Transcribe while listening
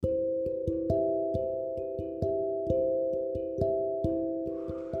Kia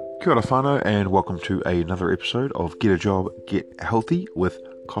ora whānau, and welcome to another episode of Get a Job, Get Healthy with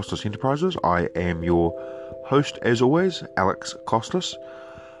Costas Enterprises. I am your host, as always, Alex Costas.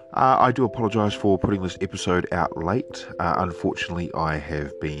 I do apologise for putting this episode out late. Unfortunately, I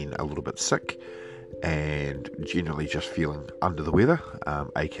have been a little bit sick and generally just feeling under the weather,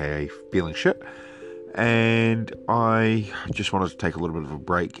 aka feeling shit. And I just wanted to take a little bit of a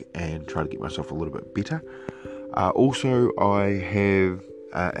break and try to get myself a little bit better. Also, I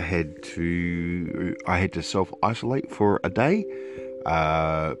had to self-isolate for a day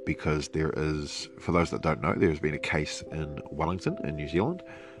because there is, for those that don't know, there has been a case in Wellington in New Zealand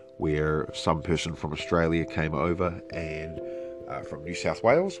where some person from Australia came over and from New South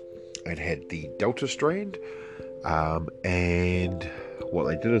Wales and had the Delta strand, and what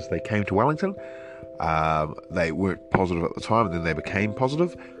they did is they came to Wellington. They weren't positive at the time, and then they became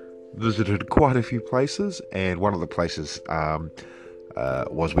positive, visited quite a few places, and one of the places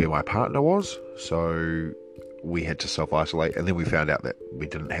was where my partner was, so we had to self-isolate, and then we found out that we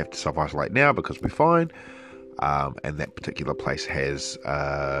didn't have to self-isolate now because we're fine, and that particular place has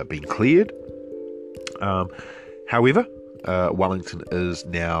been cleared. However, Wellington is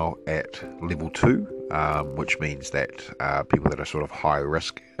now at level 2, which means that people that are sort of high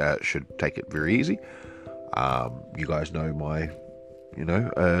risk should take it very easy. You guys know my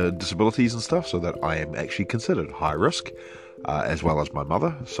disabilities and stuff, so that I am actually considered high risk, as well as my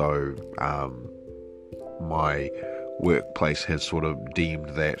mother. So my workplace has sort of deemed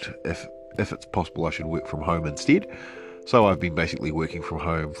that if it's possible, I should work from home instead. So I've been basically working from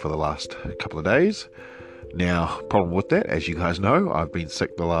home for the last couple of days. Now, problem with that, as you guys know, I've been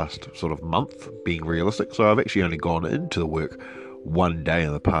sick the last sort of month, being realistic. So I've actually only gone into the work one day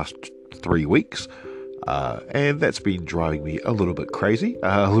in the past 3 weeks. And that's been driving me a little bit crazy,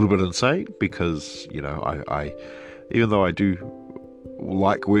 a little bit insane, because, I even though I do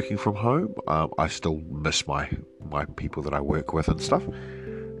like working from home, I still miss my people that I work with and stuff.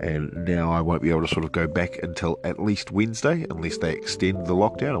 And now I won't be able to sort of go back until at least Wednesday, unless they extend the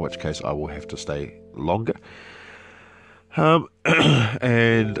lockdown, in which case I will have to stay longer.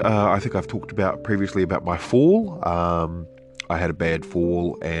 And I think I've talked about previously about my fall. I had a bad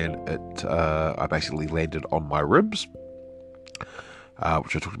fall, and I basically landed on my ribs,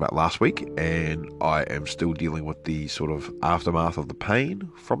 which I talked about last week, and I am still dealing with the sort of aftermath of the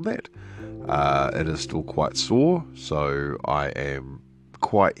pain from that. It is still quite sore, so I am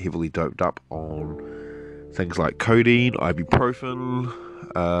quite heavily doped up on things like codeine, ibuprofen,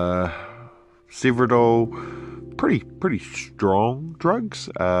 Severodol, pretty strong drugs,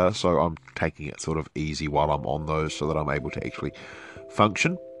 so I'm taking it sort of easy while I'm on those so that I'm able to actually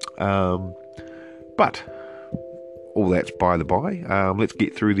function. But all that's by the by. Let's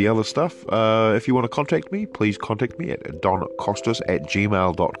get through the other stuff. If you want to contact me, please contact me at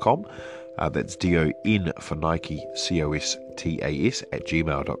doncostas@gmail.com. That's DON for Nike, COSTAS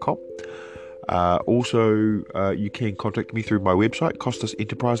 @gmail.com. Also, you can contact me through my website,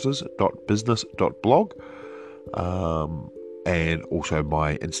 costasenterprises.business.blog, and also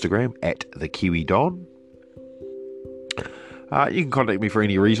my Instagram @thekiwidon. You can contact me for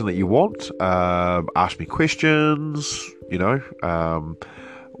any reason that you want. Ask me questions.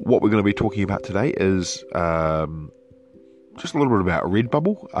 What we're going to be talking about today is just a little bit about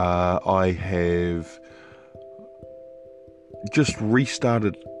Redbubble. I have just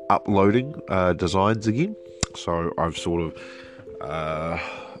restarted uploading designs again, so I've sort of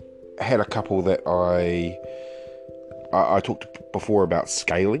had a couple that I talked before about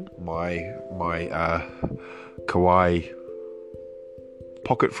scaling my kawaii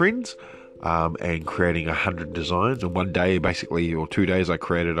pocket friends, and creating 100 designs in one day, basically, or 2 days. I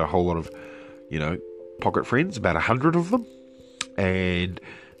created a whole lot of pocket friends, about 100 of them, and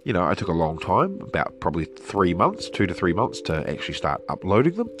I took a long time, about probably 3 months, 2 to 3 months, to actually start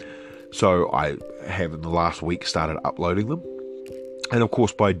uploading them. So I have in the last week started uploading them, and of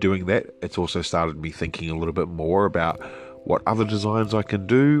course by doing that, it's also started me thinking a little bit more about what other designs I can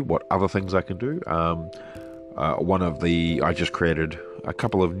do, what other things I can do. I just created a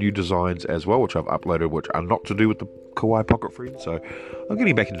couple of new designs as well, which I've uploaded, which are not to do with the Kawaii Pocket Friend. So I'm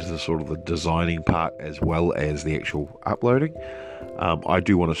getting back into the sort of the designing part as well as the actual uploading. I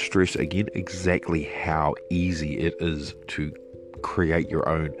do want to stress again exactly how easy it is to create your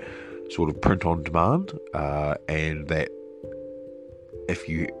own sort of print on demand, and that if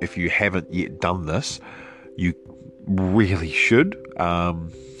you haven't yet done this, you really should,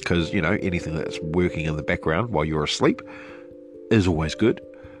 because anything that's working in the background while you're asleep is always good.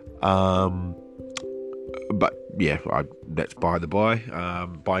 But that's by the by.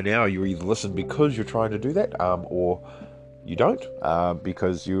 By now, you either listen because you're trying to do that, or you don't,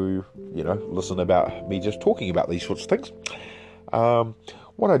 because you listen about me just talking about these sorts of things.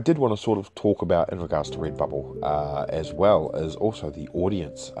 What I did want to sort of talk about in regards to Redbubble, as well, is also the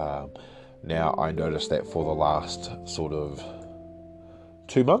audience. Now, I noticed that for the last sort of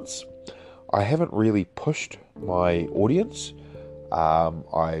 2 months, I haven't really pushed my audience.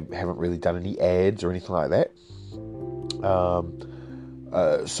 I haven't really done any ads or anything like that.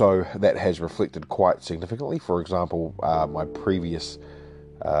 So that has reflected quite significantly. For example, my previous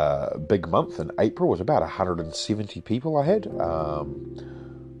big month in April was about 170 people I had,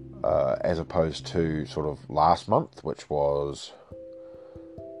 as opposed to sort of last month, which was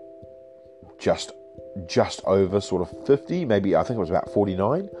just over sort of 50, maybe I think it was about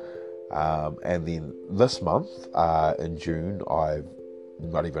 49. And then this month, in June, I've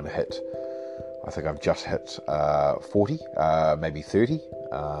not even hit, I think I've just hit 40, maybe 30.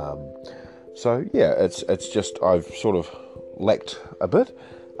 So yeah, it's just, I've sort of lacked a bit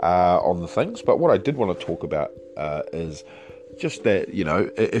on the things. But what I did want to talk about is just that,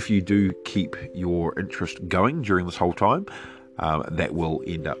 if you do keep your interest going during this whole time, that will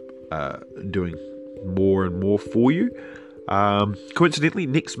end up doing more and more for you. Coincidentally,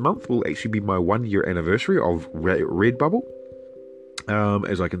 next month will actually be my 1 year anniversary of Redbubble,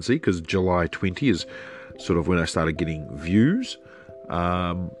 as I can see, because July 20 is sort of when I started getting views,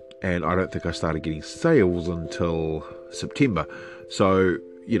 and I don't think I started getting sales until September. So,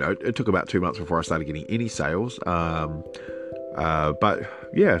 it took about 2 months before I started getting any sales. But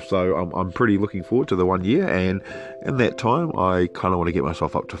yeah, so I'm pretty looking forward to the 1 year, and in that time I kind of want to get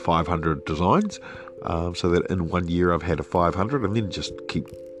myself up to 500 designs, so that in 1 year I've had a 500, and then just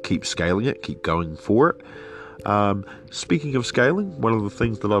keep scaling it, keep going for it. Speaking of scaling, one of the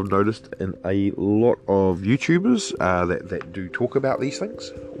things that I've noticed in a lot of YouTubers that do talk about these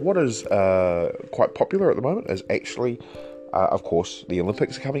things, what is quite popular at the moment is actually, of course, the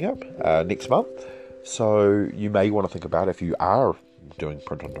Olympics are coming up next month. So you may want to think about, if you are doing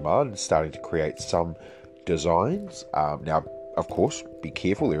print on demand and starting to create some designs. Now, of course, be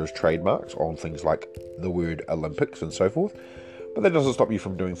careful. There is trademarks on things like the word Olympics and so forth. But that doesn't stop you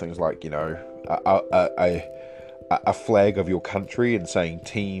from doing things like, a flag of your country and saying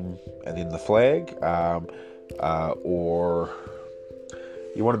team and then the flag. Or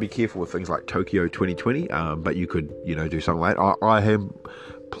you want to be careful with things like Tokyo 2020. But you could, do something like that. I am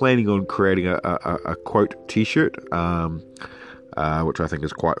planning on creating a quote t-shirt, which I think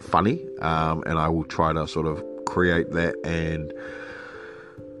is quite funny, and I will try to sort of create that and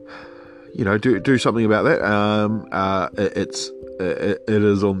do something about that. It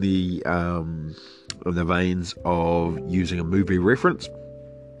is on the veins of using a movie reference,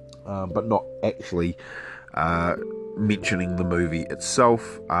 but not actually mentioning the movie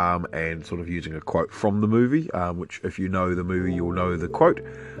itself, and sort of using a quote from the movie, which, if you know the movie, you'll know the quote.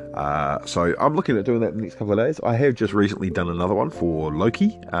 So I'm looking at doing that in the next couple of days. I have just recently done another one for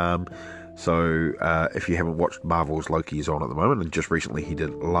Loki. So if you haven't watched Marvel's, Loki is on at the moment, and just recently he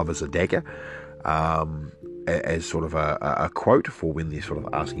did "Love is a Dagger," as sort of a quote for when they're sort of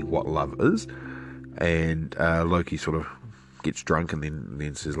asking what love is, and Loki sort of gets drunk and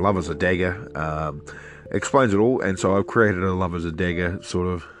then says "Love is a dagger," explains it all. And so I've created a "Love is a Dagger" sort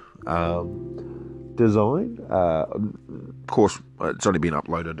of design. Of course, it's only been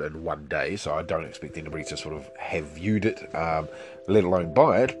uploaded in 1 day, so I don't expect anybody to sort of have viewed it, let alone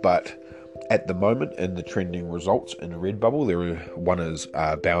buy it. But at the moment, in the trending results in Redbubble, one is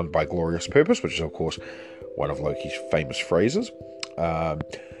 "Bound by Glorious Purpose," which is, of course, one of Loki's famous phrases.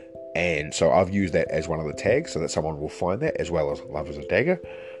 And so I've used that as one of the tags, so that someone will find that, as well as "Love is a Dagger"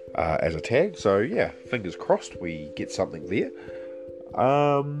 as a tag. So yeah, fingers crossed we get something there.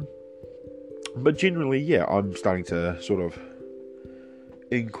 But generally, yeah, I'm starting to sort of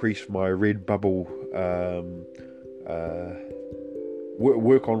increase my Redbubble,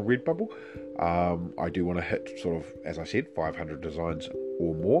 work on Redbubble. I do want to hit sort of, as I said, 500 designs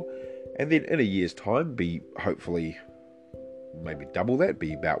or more, and then in a year's time be hopefully maybe double that,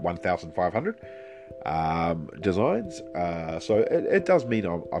 be about 1,500 designs. So it does mean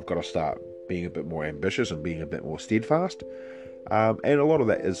I've got to start being a bit more ambitious and being a bit more steadfast. And a lot of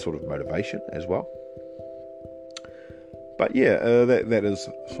that is sort of motivation as well. But yeah, that is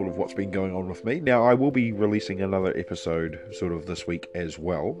sort of what's been going on with me. Now, I will be releasing another episode sort of this week as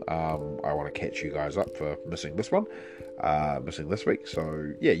well. I want to catch you guys up for missing this week.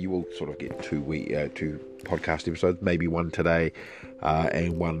 So yeah, you will sort of get two podcast episodes, maybe one today,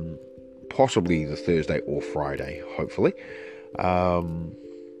 and one possibly the Thursday or Friday, hopefully.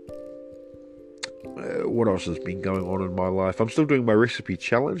 What else has been going on in my life? I'm still doing my recipe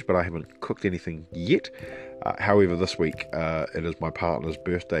challenge, but I haven't cooked anything yet. However, this week it is my partner's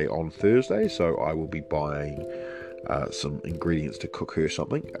birthday on Thursday, so I will be buying some ingredients to cook her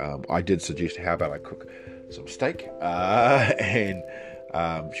something. I did suggest, how about I cook some steak? And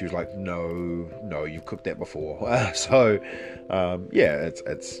she was like, no, you've cooked that before. So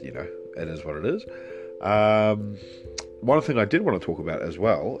it's it is what it is. One thing I did want to talk about as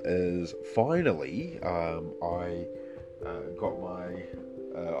well is finally I got my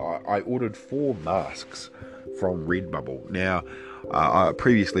I ordered 4 masks from Redbubble. Now,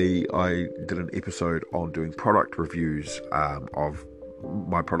 previously I did an episode on doing product reviews of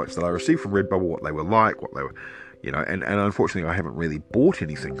my products that I received from Redbubble, what they were like, what they were, and unfortunately I haven't really bought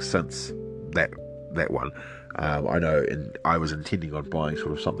anything since that one. I know, and I was intending on buying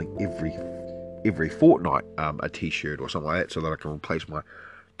sort of something every fortnight, a t-shirt or something like that, so that I can replace my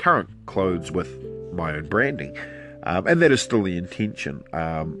current clothes with my own branding, and that is still the intention.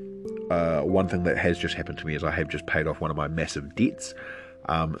 One thing that has just happened to me is I have just paid off one of my massive debts,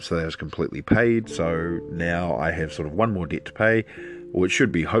 so that is completely paid. So now I have sort of one more debt to pay, or it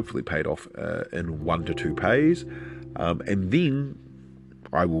should be hopefully paid off in 1 to 2 pays, and then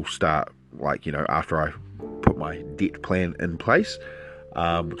I will start, after I put my debt plan in place,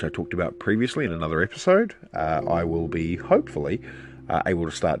 which I talked about previously in another episode. I will be hopefully able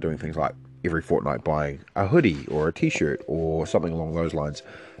to start doing things like every fortnight buying a hoodie or a t-shirt or something along those lines,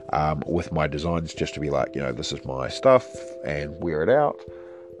 with my designs, just to be like, this is my stuff, and wear it out.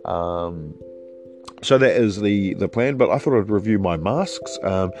 So that is the plan, but I thought I'd review my masks.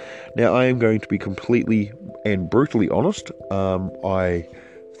 Now, I am going to be completely and brutally honest. I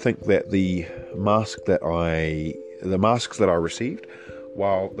think that the masks that I received,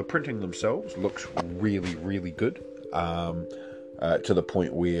 while the printing themselves looks really, really good, to the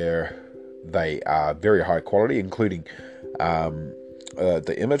point where they are very high quality, including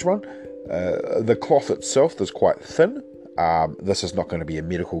the image one. The cloth itself is quite thin. This is not going to be a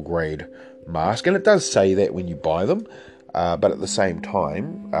medical grade mask, and it does say that when you buy them, but at the same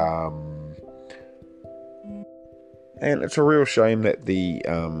time, and it's a real shame that the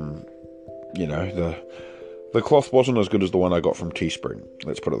cloth wasn't as good as the one I got from Teespring.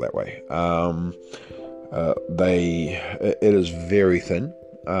 Let's put it that way. It is very thin,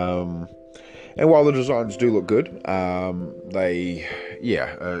 and while the designs do look good,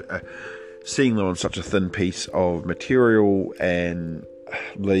 seeing them on such a thin piece of material, and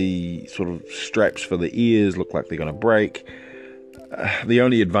the sort of straps for the ears look like they're going to break. The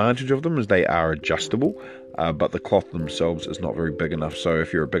only advantage of them is they are adjustable, but the cloth themselves is not very big enough. So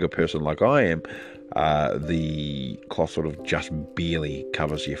if you're a bigger person like I am, the cloth sort of just barely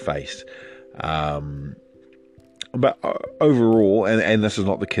covers your face. But overall, and this is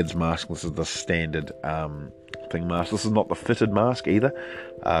not the kids' mask, this is the standard thing mask. This is not the fitted mask either,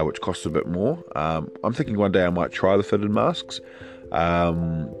 which costs a bit more. I'm thinking one day I might try the fitted masks,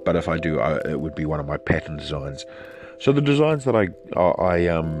 but if I do, it would be one of my pattern designs. So the designs that I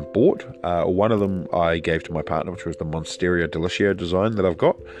bought, one of them I gave to my partner, which was the Monsteria Delicio design that I've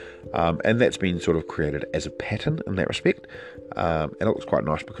got, and that's been sort of created as a pattern in that respect, and it looks quite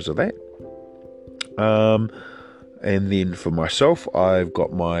nice because of that. And then for myself, I've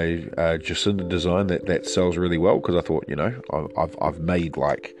got my Jacinda design that sells really well, because I thought, I've made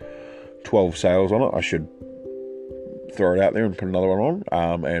like 12 sales on it. I should throw it out there and put another one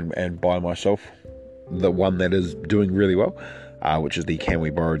on, and buy myself the one that is doing really well, which is the Can We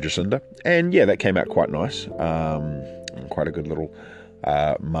Borrow Jacinda. And yeah, that came out quite nice, quite a good little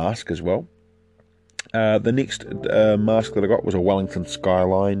mask as well. The next mask that I got was a Wellington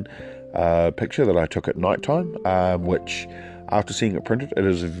Skyline picture that I took at night time, which, after seeing it printed, it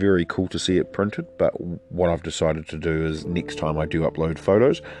is very cool to see it printed. But what I've decided to do is, next time I do upload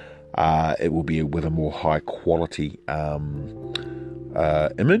photos, it will be with a more high quality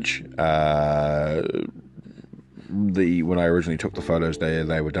image. When I originally took the photos,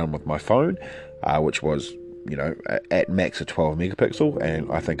 they were done with my phone, which was, at max a 12 megapixel, and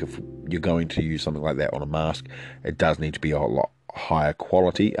I think if you're going to use something like that on a mask, it does need to be a lot higher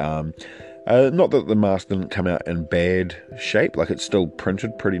quality. Not that the mask didn't come out in bad shape, like it's still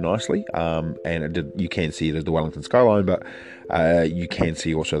printed pretty nicely, and it did. You can see it as the Wellington Skyline, but you can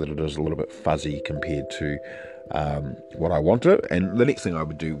see also that it is a little bit fuzzy compared to what I wanted. And the next thing I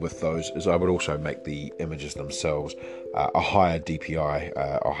would do with those is I would also make the images themselves a higher DPI,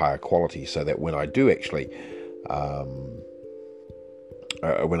 a higher quality, so that when I do actually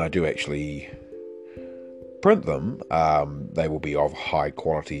print them, they will be of high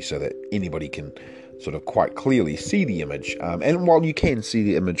quality, so that anybody can sort of quite clearly see the image. And while you can see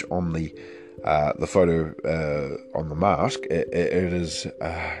the image on the the photo on the mask, it is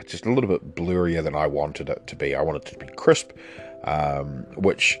just a little bit blurrier than I wanted it to be. I wanted it to be crisp,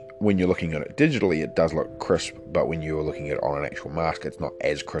 which when you're looking at it digitally, it does look crisp, but when you're looking at it on an actual mask, it's not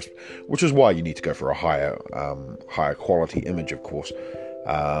as crisp, which is why you need to go for a higher quality image, of course,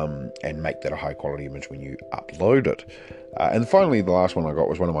 and make that a high quality image when you upload it. And finally, the last one I got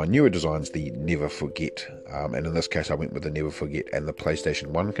was one of my newer designs, the Never Forget, and in this case I went with the Never Forget and the PlayStation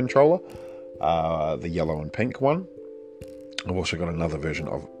 1 controller, the yellow and pink one. I've also got another version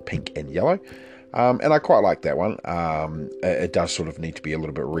of pink and yellow, and I quite like that one. It does sort of need to be a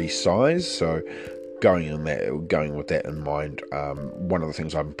little bit resized, so going with that in mind, one of the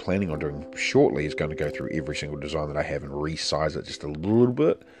things I'm planning on doing shortly is going to go through every single design that I have and resize it just a little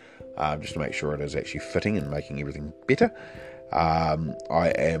bit, just to make sure it is actually fitting and making everything better.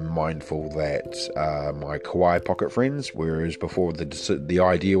 I am mindful that my Kawaii pocket friends, whereas before the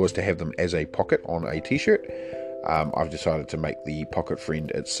idea was to have them as a pocket on a t-shirt, I've decided to make the pocket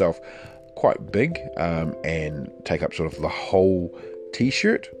friend itself quite big, and take up sort of the whole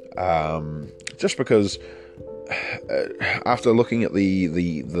t-shirt, just because after looking at the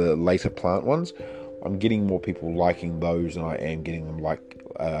later plant ones, I'm getting more people liking those than I am getting them like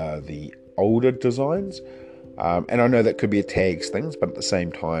the older designs. And I know that could be a tags things, but at the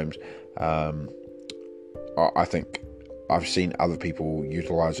same time, I think I've seen other people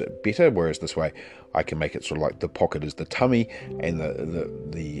utilize it better, whereas this way I can make it sort of like the pocket is the tummy, and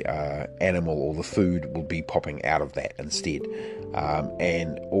the animal or the food will be popping out of that instead.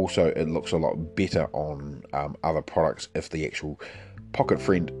 And also it looks a lot better on other products if the actual pocket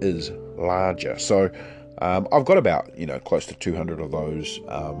friend is larger. So I've got about close to 200 of those,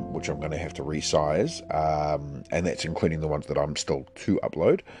 which I'm going to have to resize, and that's including the ones that I'm still to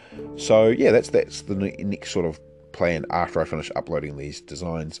upload. So yeah, that's the next sort of plan after I finish uploading these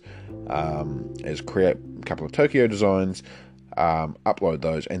designs, is create a couple of Tokyo designs, upload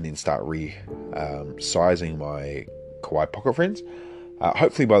those, and then start sizing my Kawaii pocket friends.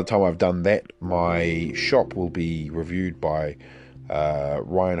 Hopefully by the time I've done that, my shop will be reviewed by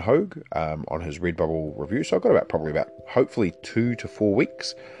Ryan Hogue on his Redbubble review. So I've got probably about hopefully 2 to 4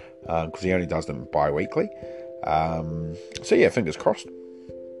 weeks, because he only does them bi-weekly. So yeah, fingers crossed.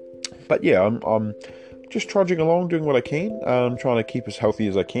 But yeah, I'm just trudging along, doing what I can, trying to keep as healthy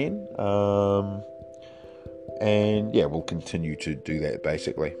as I can, and yeah, we'll continue to do that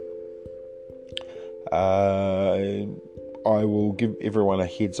basically. I will give everyone a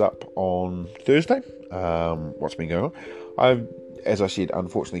heads up on Thursday, what's been going on. As I said,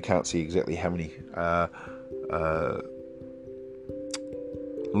 unfortunately can't see exactly how many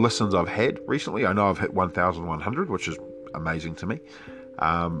listens I've had recently. I know I've hit 1,100, which is amazing to me.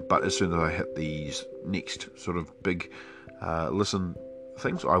 But as soon as I hit these next sort of big listen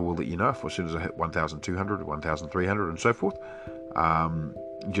things, I will let you know. As soon as I hit 1,200, 1,300 and so forth.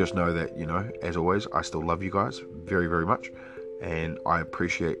 Just know that, as always, I still love you guys very, very much, and I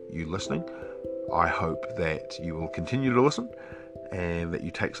appreciate you listening. I hope that you will continue to listen and that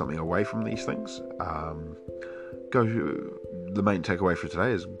you take something away from these things. The main takeaway for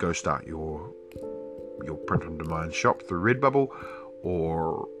today is go start your print on demand shop through Redbubble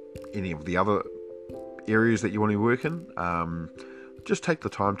or any of the other areas that you want to work in. Just take the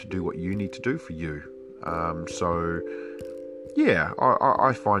time to do what you need to do for you. So yeah,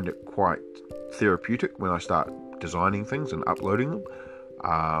 I find it quite therapeutic when I start designing things and uploading them.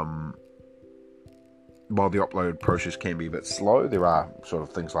 While the upload process can be a bit slow, there are sort of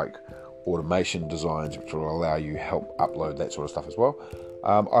things like automation designs which will allow you help upload that sort of stuff as well.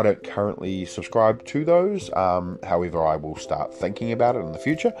 I don't currently subscribe to those, however I will start thinking about it in the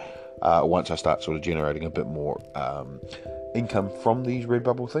future, once I start sort of generating a bit more income from these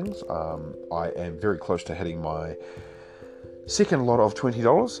Redbubble things. I am very close to hitting my second lot of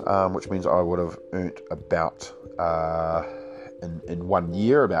 $20, which means I would have earned about in 1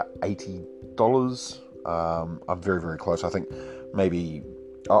 year about $80. I'm very, very close. I think maybe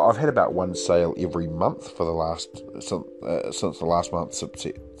I've had about one sale every month for the last since the last month,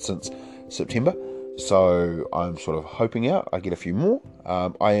 since September. So I'm sort of hoping out I get a few more.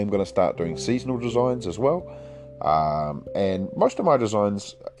 I am going to start doing seasonal designs as well. And most of my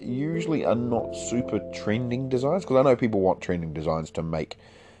designs usually are not super trending designs, because I know people want trending designs to make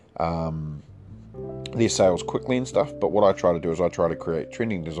their sales quickly and stuff, but what I try to do is I try to create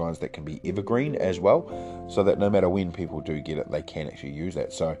trending designs that can be evergreen as well, so that no matter when people do get it, they can actually use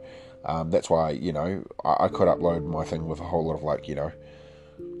that. So that's why, I could upload my thing with a whole lot of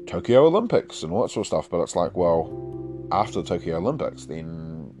Tokyo Olympics and all that sort of stuff, but it's like, well, after the Tokyo Olympics,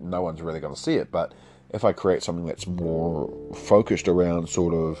 then no one's really going to see it. But if I create something that's more focused around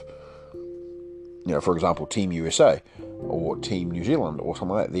sort of for example, Team USA or Team New Zealand or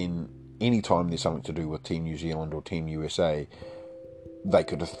something like that, then anytime there's something to do with Team New Zealand or Team USA, they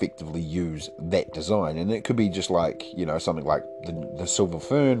could effectively use that design. And it could be just like, something like the silver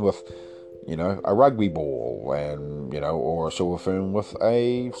fern with, a rugby ball and, or a silver fern with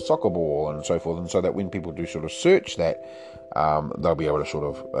a soccer ball and so forth. And so that when people do sort of search that, they'll be able to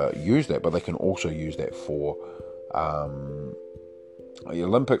sort of use that. But they can also use that for the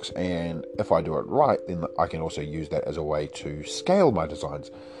Olympics, and if I do it right, then I can also use that as a way to scale my designs.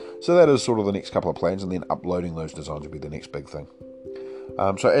 So that is sort of the next couple of plans, and then uploading those designs will be the next big thing.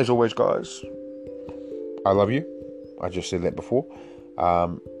 So as always, guys, I love you. I just said that before.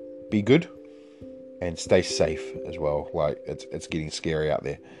 Be good and stay safe as well. Like it's getting scary out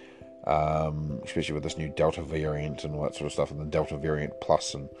there, especially with this new Delta variant and all that sort of stuff, and the Delta variant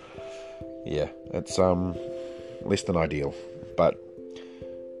plus, and yeah, it's less than ideal. But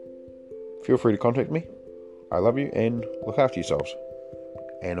feel free to contact me. I love you and look after yourselves.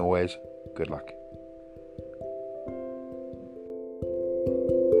 And always, good luck.